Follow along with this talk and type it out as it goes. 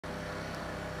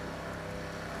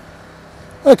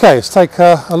Okay, let's take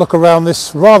a look around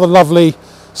this rather lovely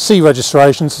C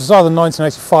registration. This is either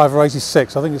 1985 or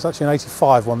 86. I think it's actually an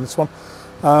 85 one, this one.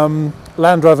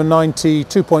 Land Rover 90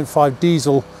 2.5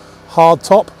 diesel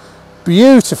hardtop.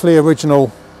 Beautifully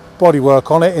original bodywork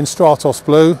on it in Stratos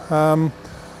blue.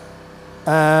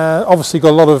 Obviously got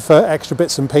a lot of extra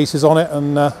bits and pieces on it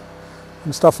and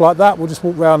stuff like that. We'll just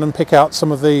walk around and pick out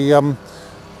some of the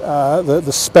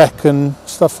spec and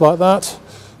stuff like that.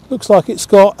 Looks like it's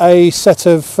got a set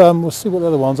of, we'll see what the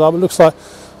other ones are, but it looks like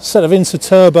a set of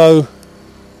Interturbo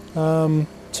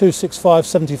 265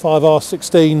 75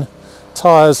 R16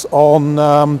 tyres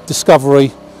on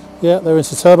Discovery. Yeah, they're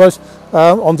Interturbos.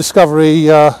 On Discovery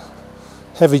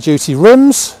heavy duty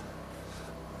rims.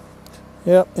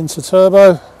 Yeah,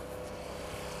 Interturbo.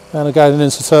 And again an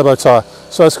Interturbo tyre.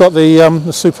 So it's got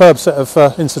the superb set of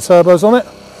Interturbos on it.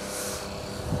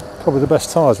 Probably the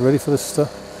best tyres really for this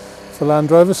for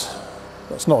Land Rovers.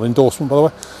 That's not an endorsement, by the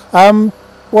way.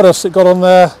 What else it got on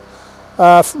there?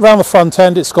 Around the front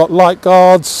end it's got light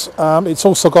guards. It's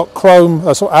also got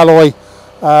chrome, sort of alloy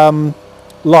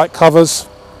light covers.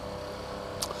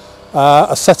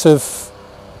 A set of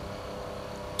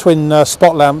twin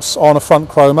spot lamps on a front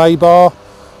chrome A bar.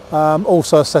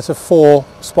 Also a set of 4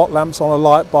 spot lamps on a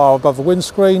light bar above the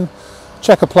windscreen.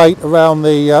 Checker plate around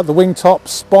the wing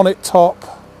tops, bonnet top.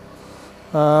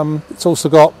 It's also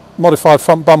got modified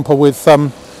front bumper with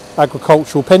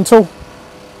agricultural pintle.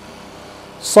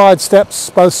 Side steps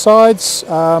both sides.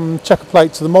 Checker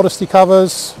plate to the modesty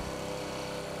covers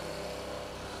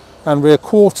and rear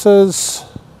quarters.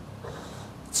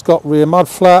 It's got rear mud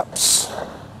flaps.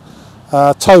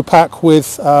 Tow pack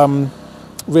with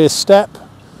rear step.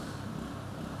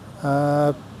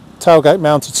 Tailgate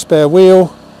mounted spare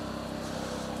wheel.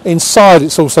 Inside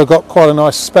it's also got quite a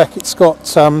nice spec. It's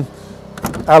got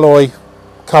alloy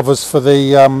covers for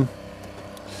the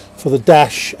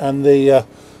dash and the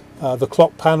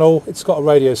clock panel. It's got a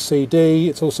radio CD.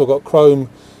 It's also got chrome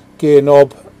gear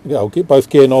knob, both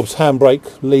gear knobs,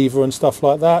 handbrake lever and stuff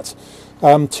like that.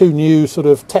 2 new sort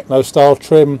of techno style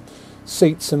trim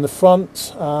seats in the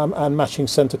front and matching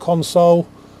centre console.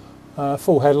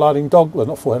 Full headlining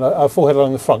full headlining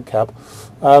in the front cab.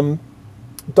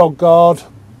 Dog guard.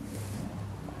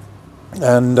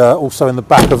 And also in the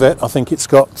back of it I think it's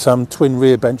got twin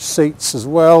rear bench seats as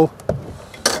well.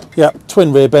 Yeah,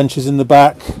 twin rear benches in the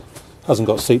back. Hasn't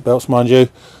got seat belts, mind you,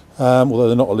 although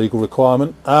they're not a legal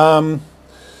requirement. High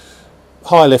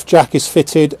lift jack is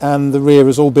fitted and the rear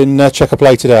has all been checker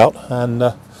plated out, and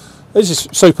this is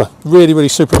super, really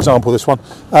super example, this one.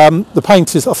 The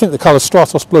paint is, I think the colour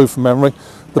Stratos blue from memory.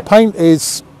 The paint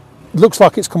looks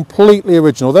like it's completely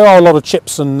original. There are a lot of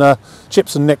chips and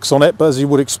nicks on it, but as you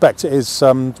would expect, it is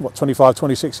 25,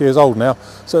 26 years old now.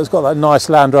 So it's got that nice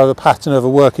Land Rover pattern of a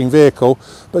working vehicle,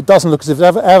 but it doesn't look as if it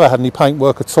ever had any paint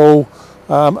work at all.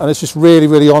 And it's just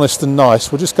really honest and nice.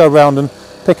 We'll just go around and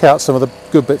pick out some of the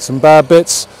good bits and bad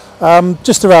bits.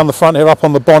 Just around the front here, up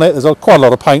on the bonnet, there's quite a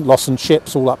lot of paint loss and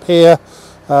chips all up here.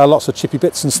 Lots of chippy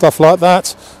bits and stuff like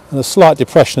that, and a slight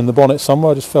depression in the bonnet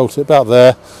somewhere. I just felt it about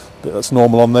there. But that's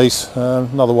normal on these.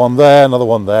 Another one there, another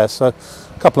one there. So a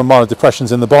couple of minor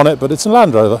depressions in the bonnet, but it's a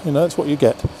Land Rover, you know, that's what you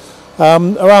get.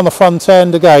 Around the front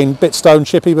end, again, bit stone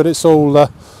chippy, but it's all as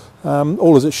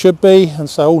it should be, and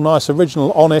so all nice,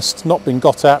 original, honest, not been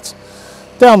got at.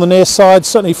 Down the near side,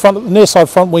 certainly the near side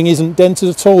front wing isn't dented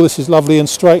at all. This is lovely and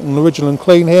straight and original and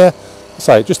clean here.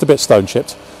 So just a bit stone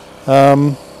chipped.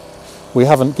 We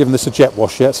haven't given this a jet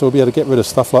wash yet, so we'll be able to get rid of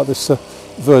stuff like this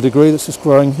verdigris that's just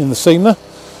growing in the seam there.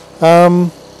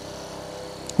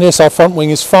 Near side front wing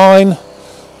is fine.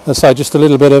 As I say, just a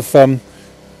little bit of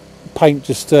paint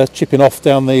just chipping off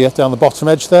down the bottom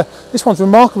edge there. This one's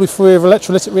remarkably free of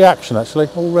electrolytic reaction, actually,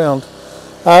 all round.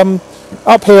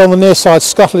 Up here on the near side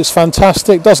scuttle, it's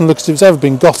fantastic. Doesn't look as if it's ever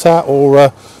been got at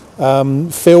or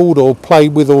filled or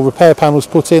played with or repair panels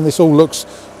put in. This all looks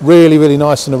really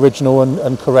nice and original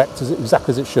and correct,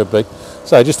 exactly as it should be.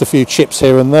 So just a few chips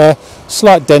here and there.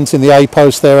 Slight dent in the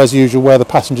A-post there as usual where the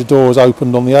passenger door is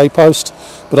opened on the A-post,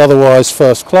 but otherwise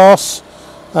first class.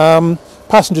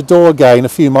 Passenger door, again, a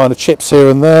few minor chips here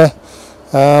and there,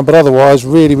 but otherwise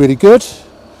really good.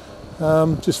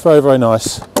 Just very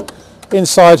nice.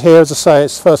 Inside here, as I say,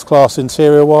 it's first class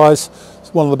interior wise.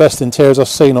 It's one of the best interiors I've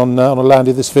seen on a Land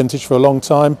of this vintage for a long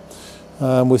time.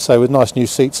 We say with nice new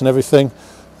seats and everything.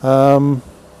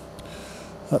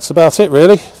 That's about it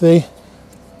really. The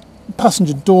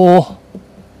passenger door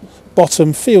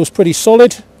bottom feels pretty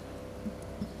solid.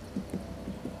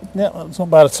 Yeah, that's not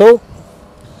bad at all.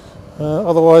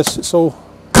 Otherwise it's all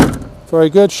very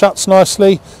good, shuts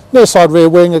nicely. Near side rear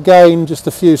wing, again, just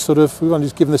a few sort of, we've only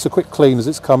just given this a quick clean as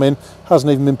it's come in,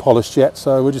 hasn't even been polished yet,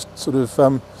 so we're just sort of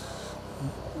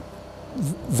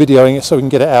videoing it so we can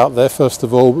get it out there first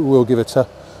of all. We'll give it a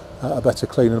better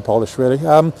clean and polish really.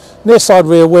 Near side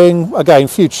rear wing, again, a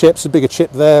few chips, a bigger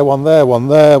chip there, one there, one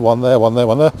there, one there, one there,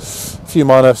 one there. A few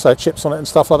minor, say, chips on it and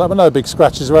stuff like that, but no big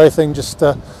scratches or anything, just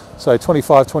say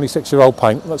 25, 26-year-old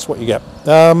paint, that's what you get.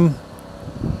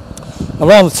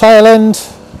 Around the tail end,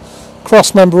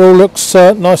 cross member all looks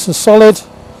nice and solid.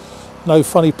 No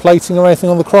funny plating or anything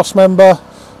on the cross member.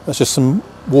 There's just some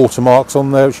watermarks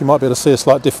on there, which you might be able to see a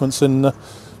slight difference in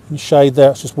shade there.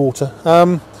 It's just water.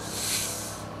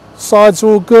 Sides are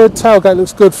all good. Tailgate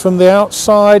looks good from the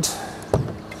outside.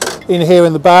 In here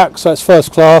in the back, so it's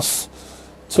first class.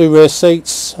 2 rear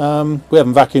seats. We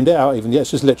haven't vacuumed it out even yet.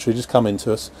 It's just literally just come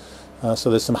into us. So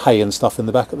there's some hay and stuff in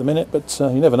the back at the minute, but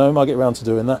you never know. We might get around to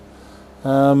doing that.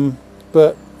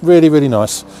 But really, really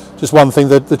nice. Just one thing,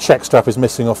 the check strap is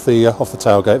missing off the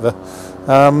tailgate there.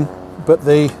 But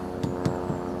the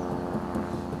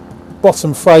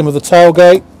bottom frame of the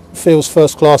tailgate feels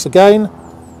first class again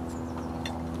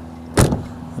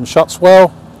and shuts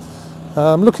well.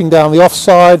 Looking down the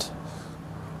offside,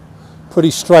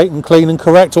 pretty straight and clean and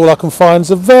correct. All I can find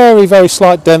is a very, very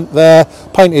slight dent there.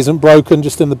 Paint isn't broken,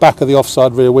 just in the back of the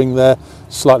offside rear wing there,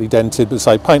 slightly dented, but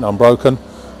say paint unbroken.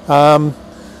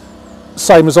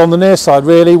 Same as on the near side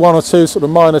really, 1 or 2 sort of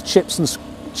minor chips and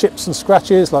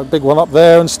scratches, like big one up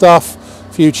there and stuff,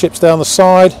 a few chips down the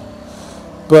side,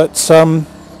 but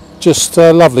just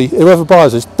lovely. Whoever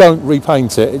buys this, don't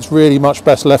repaint it. It's really much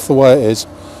best left the way it is,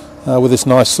 with this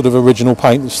nice sort of original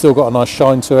paint that's still got a nice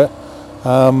shine to it,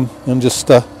 and just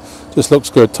looks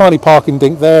good. Tiny parking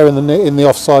dink there in the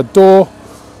offside door.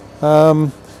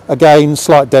 Again,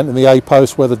 slight dent in the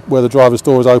A-post where the driver's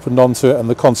door is opened onto it, and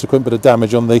the consequent bit of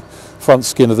damage on the front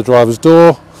skin of the driver's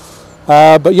door.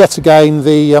 But yet again,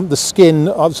 the skin,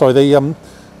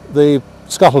 the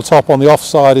scuttle top on the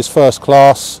offside is first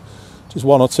class. Just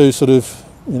 1 or 2 sort of,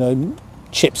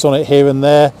 chips on it here and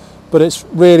there, but it's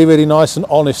really, really nice and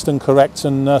honest and correct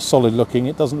and solid looking.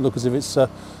 It doesn't look as if it's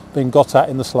been got at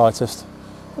in the slightest.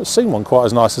 I've seen one quite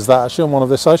as nice as that actually on one of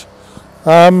this age.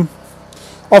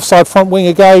 Offside front wing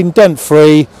again, dent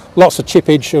free, lots of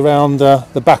chippage around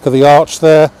the back of the arch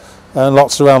there, and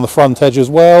lots around the front edge as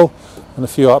well, and a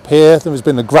few up here. There's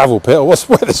been a gravel pit, or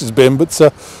where this has been, but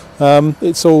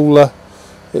it's all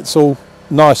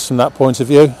nice from that point of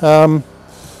view. A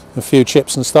few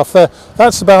chips and stuff there.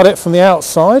 That's about it from the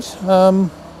outside.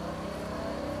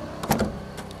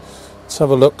 Let's have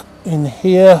a look in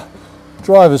here.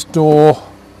 Driver's door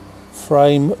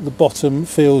frame, the bottom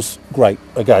feels great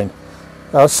again.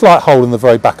 A slight hole in the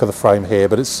very back of the frame here,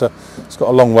 but it's got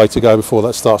a long way to go before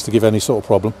that starts to give any sort of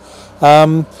problem.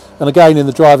 And again, in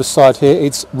the driver's side here,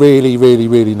 it's really, really,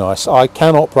 really nice. I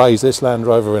cannot praise this Land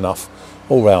Rover enough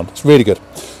all round. It's really good.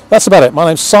 That's about it. My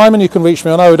name's Simon. You can reach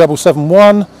me on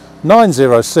 0771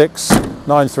 906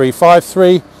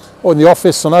 9353, or in the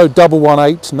office on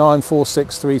 0118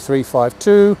 946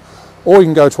 3352, or you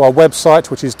can go to our website,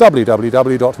 which is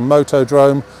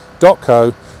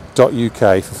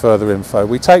www.motodrome.co.uk for further info.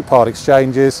 We take part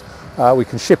exchanges. We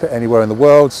can ship it anywhere in the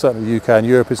world. Certainly the UK and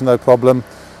Europe is no problem.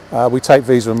 We take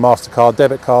Visa and MasterCard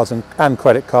debit cards and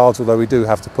credit cards, although we do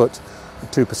have to put a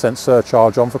 2%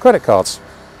 surcharge on for credit cards.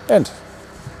 End.